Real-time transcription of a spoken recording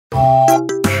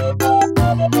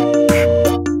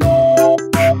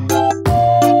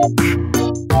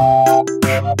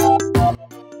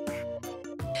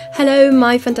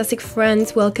my fantastic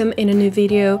friends, welcome in a new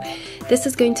video. This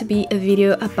is going to be a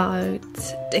video about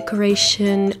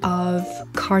decoration of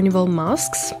carnival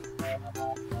masks.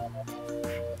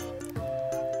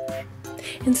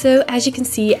 And so as you can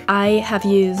see, I have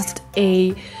used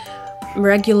a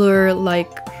regular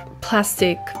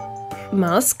plastic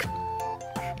mask,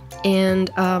 and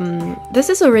this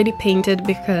is already painted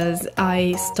because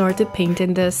I started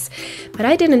painting this, but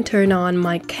I didn't turn on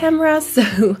my camera,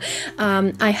 so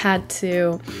I had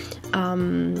to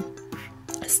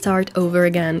start over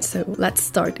again. So let's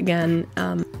start again.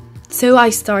 So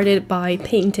I started by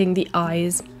painting the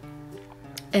eyes,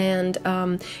 and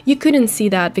you couldn't see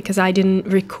that because I didn't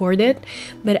record it,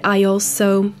 but I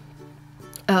also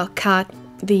cut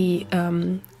the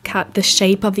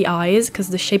shape of the eyes, because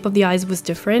the shape of the eyes was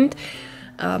different,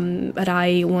 but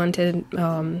I wanted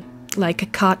like a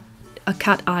cat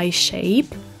eye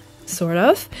shape, sort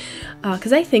of,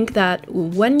 because I think that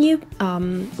when you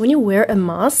wear a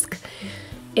mask,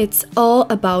 it's all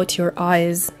about your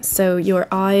eyes. So your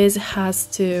eyes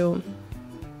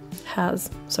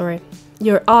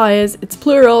your eyes, it's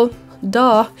plural,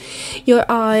 duh, your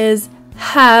eyes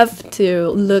have to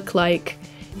look like,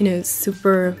 you know,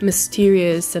 super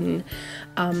mysterious and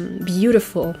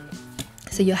beautiful.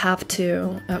 So you have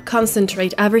to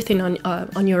concentrate everything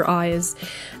on your eyes.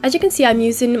 As you can see, I'm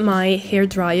using my hair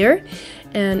dryer,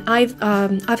 and I've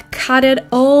cutted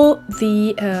all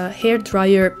the hair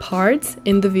dryer parts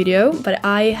in the video, but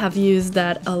I have used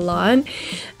that a lot.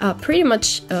 Pretty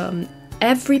much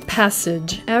every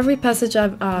passage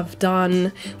I've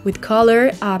done with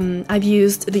color, I've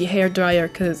used the hair dryer,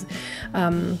 because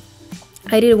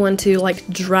I didn't want to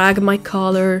drag my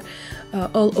color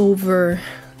all over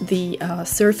the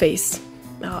surface.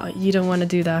 You don't want to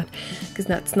do that because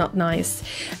that's not nice.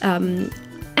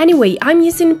 Anyway, I'm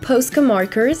using POSCA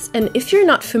markers, and if you're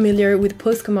not familiar with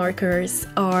POSCA markers,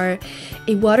 are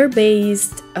a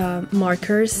water-based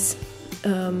markers,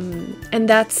 and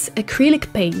that's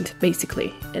acrylic paint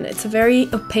basically, and it's a very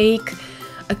opaque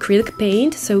acrylic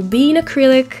paint. So being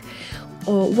acrylic,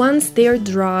 once they're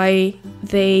dry,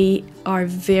 they are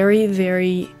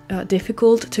very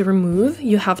difficult to remove.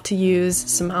 You have to use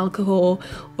some alcohol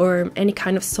or any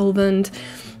kind of solvent.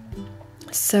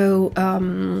 So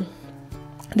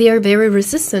they are very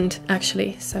resistant,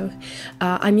 actually. So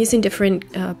I'm using different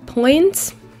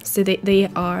points. So they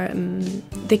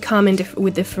come in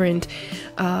with different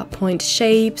point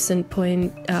shapes and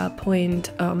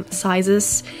point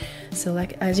sizes. So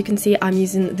as you can see, I'm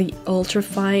using the ultra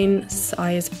fine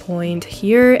size point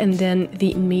here, and then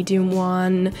the medium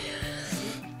one.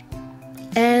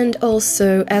 And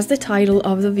also, as the title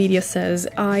of the video says,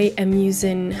 I am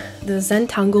using the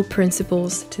ZENTANGLE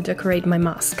principles to decorate my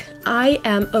mask. I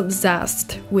am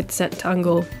obsessed with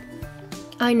ZENTANGLE.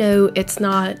 I know it's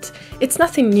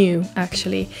nothing new,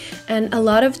 actually, and a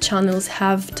lot of channels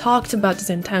have talked about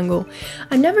ZENTANGLE.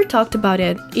 I never talked about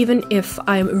it, even if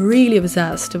I'm really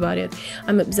obsessed about it.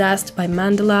 I'm obsessed by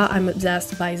mandala, I'm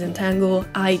obsessed by ZENTANGLE.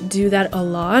 I do that a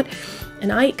lot,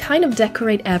 and I kind of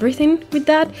decorate everything with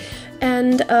that.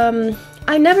 And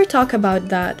I never talk about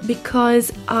that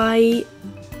because I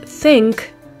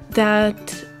think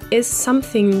that is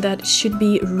something that should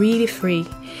be really free.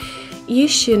 You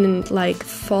shouldn't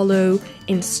follow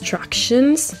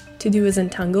instructions to do a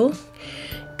ZENTANGLE,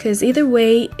 because either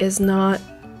way is not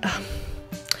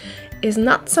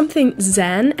something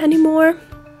zen anymore.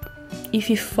 If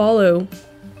you follow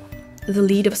the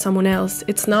lead of someone else,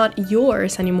 it's not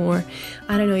yours anymore.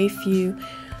 I don't know if you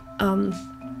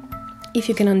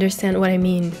can understand what I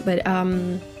mean, but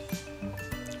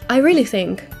I really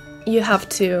think you have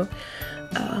to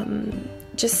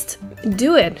just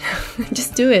do it.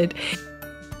 Just do it.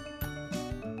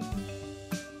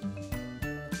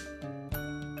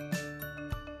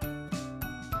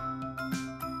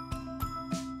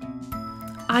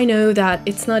 I know that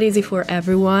it's not easy for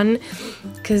everyone,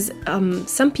 because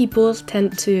some people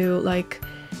tend to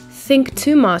think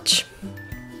too much,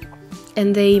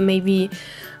 and they maybe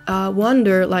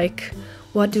wonder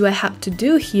what do I have to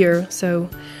do here? So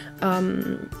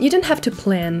you don't have to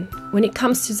plan. When it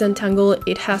comes to ZENTANGLE,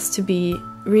 it has to be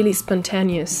really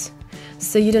spontaneous.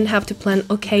 So you don't have to plan,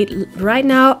 okay, right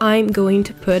now I'm going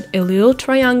to put a little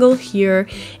triangle here,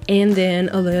 and then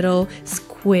a little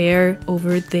square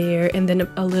over there, and then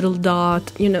a little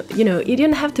dot. You know, you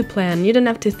don't have to plan. You don't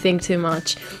have to think too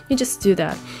much. You just do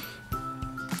that.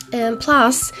 And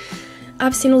plus,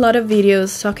 I've seen a lot of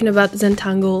videos talking about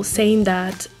ZENTANGLE, saying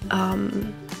that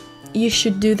you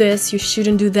should do this, you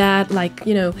shouldn't do that.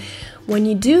 When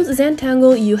you do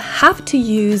ZENTANGLE, you have to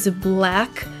use a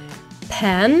black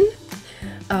pen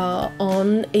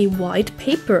on a white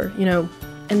paper, you know,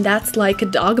 and that's like a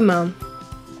dogma.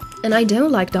 And I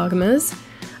don't like dogmas.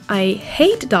 I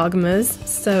hate dogmas,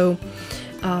 so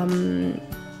I'm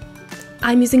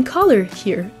using color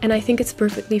here, and I think it's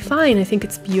perfectly fine. I think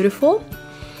it's beautiful.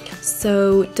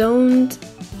 So don't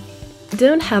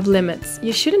have limits.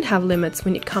 You shouldn't have limits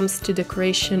when it comes to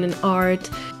decoration and art.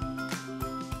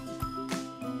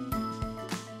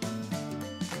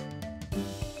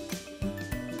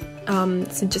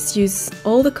 So just use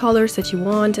all the colors that you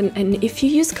want, and if you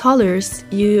use colors,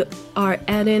 you are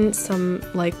adding some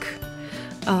like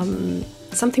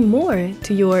something more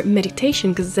to your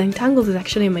meditation, because Zentangle is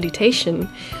actually a meditation,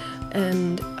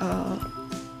 and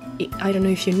I don't know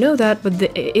if you know that, but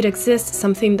it exists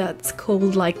something that's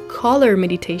called like color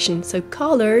meditation. So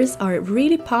colors are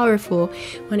really powerful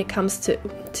when it comes to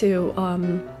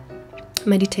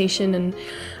meditation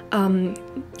and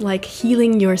like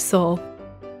healing your soul.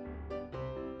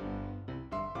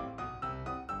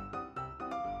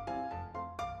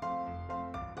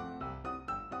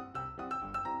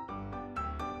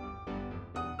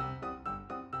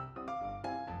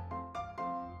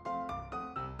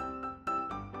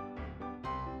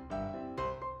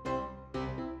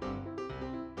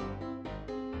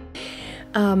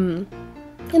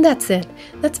 And that's it.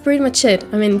 That's pretty much it.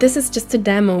 I mean, this is just a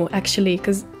demo actually,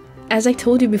 because as I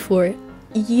told you before,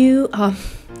 you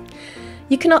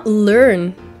cannot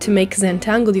learn to make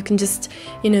Zentangle. You can just,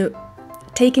 you know,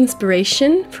 take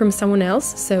inspiration from someone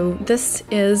else. So this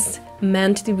is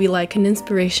meant to be like an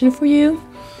inspiration for you.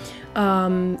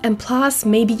 And plus,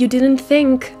 maybe you didn't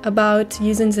think about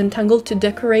using Zentangle to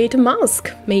decorate a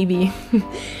mask, maybe.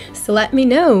 So let me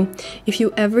know if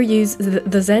you ever use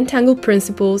the Zentangle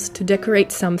principles to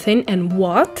decorate something, and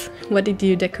what did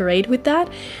you decorate with that?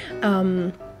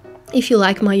 If you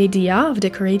like my idea of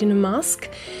decorating a mask,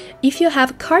 if you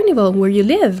have a carnival where you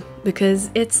live, because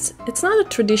it's not a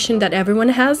tradition that everyone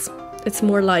has. It's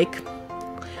more like,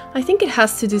 I think it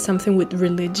has to do something with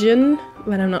religion,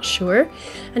 but I'm not sure.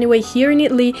 Anyway, here in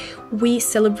Italy, we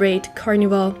celebrate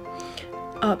carnival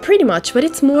pretty much, but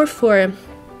it's more for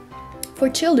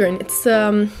children.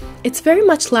 It's very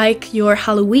much like your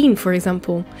Halloween, for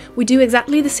example. We do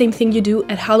exactly the same thing you do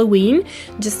at Halloween,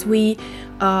 just we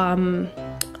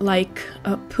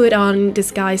put on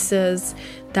disguises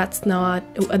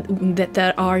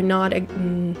that are not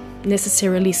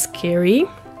necessarily scary.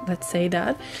 Let's say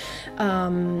that.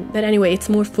 But anyway, it's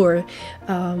more for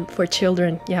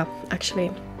children. Yeah,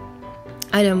 actually,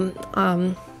 I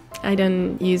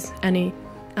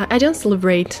don't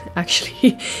celebrate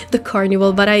actually the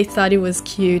carnival, but I thought it was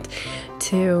cute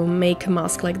to make a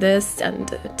mask like this,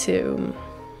 and to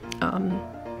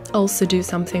also do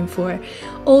something for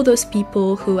all those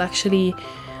people who actually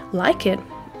like it.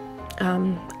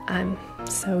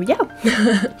 So yeah,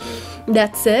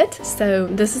 that's it. So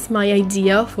this is my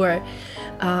idea for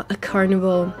a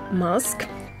carnival mask.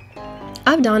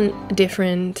 I've done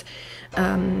different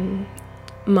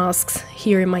masks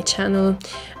here in my channel.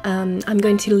 I'm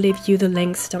going to leave you the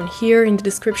links down here in the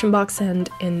description box and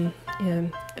in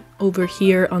over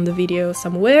here on the video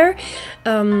somewhere.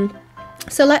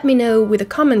 So let me know with the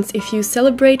comments if you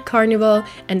celebrate carnival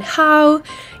and how,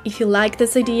 if you like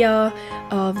this idea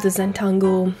of the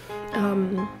Zentangle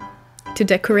to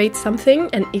decorate something,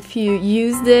 and if you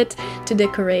used it to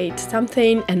decorate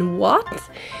something and what.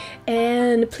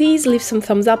 And please leave some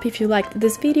thumbs up if you liked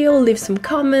this video, leave some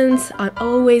comments. I'm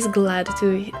always glad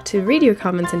to read your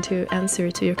comments and to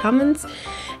answer to your comments.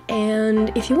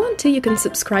 And if you want to, you can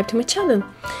subscribe to my channel.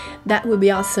 That would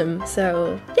be awesome.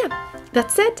 So yeah,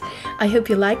 that's it. I hope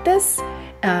you like this.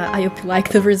 I hope you like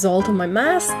the result of my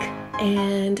mask.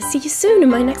 And see you soon in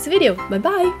my next video. Bye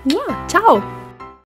bye. Ciao.